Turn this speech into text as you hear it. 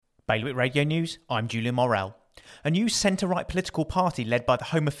Bailiwick Radio News, I'm Julian Morrell. A new centre-right political party led by the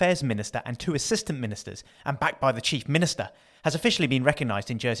Home Affairs Minister and 2 assistant ministers, and backed by the Chief Minister, has officially been recognised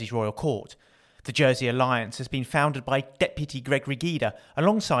in Jersey's Royal Court. The Jersey Alliance has been founded by Deputy Gregory Gida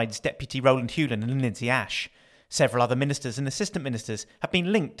alongside Deputy Roland Hewlin and Lindsay Ash. Several other ministers and assistant ministers have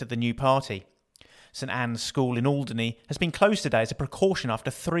been linked to the new party. St Anne's School in Alderney has been closed today as a precaution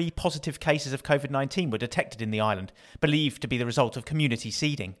after 3 positive cases of COVID-19 were detected in the island, believed to be the result of community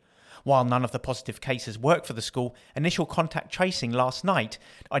seeding. While none of the positive cases work for the school, initial contact tracing last night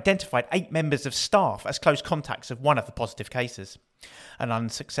identified 8 members of staff as close contacts of one of the positive cases. An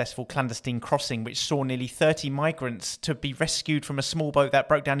unsuccessful clandestine crossing which saw nearly 30 migrants to be rescued from a small boat that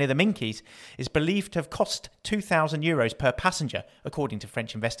broke down near the Minkies is believed to have cost €2,000 per passenger, according to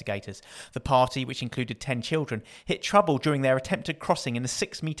French investigators. The party, which included 10 children, hit trouble during their attempted crossing in a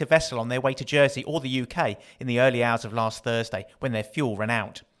 6-metre vessel on their way to Jersey or the UK in the early hours of last Thursday when their fuel ran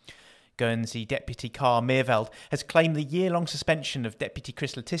out. Guernsey Deputy Carl Meerveld has claimed the year-long suspension of Deputy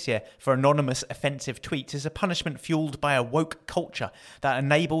Chris Letizia for anonymous offensive tweets is a punishment fuelled by a woke culture that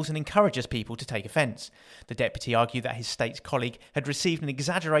enables and encourages people to take offence. The deputy argued that his state's colleague had received an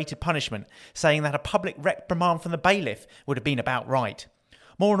exaggerated punishment, saying that a public reprimand from the bailiff would have been about right.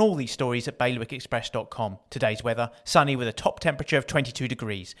 More on all these stories at bailiwickexpress.com. Today's weather, sunny with a top temperature of 22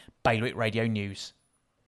 degrees. Bailiwick Radio News.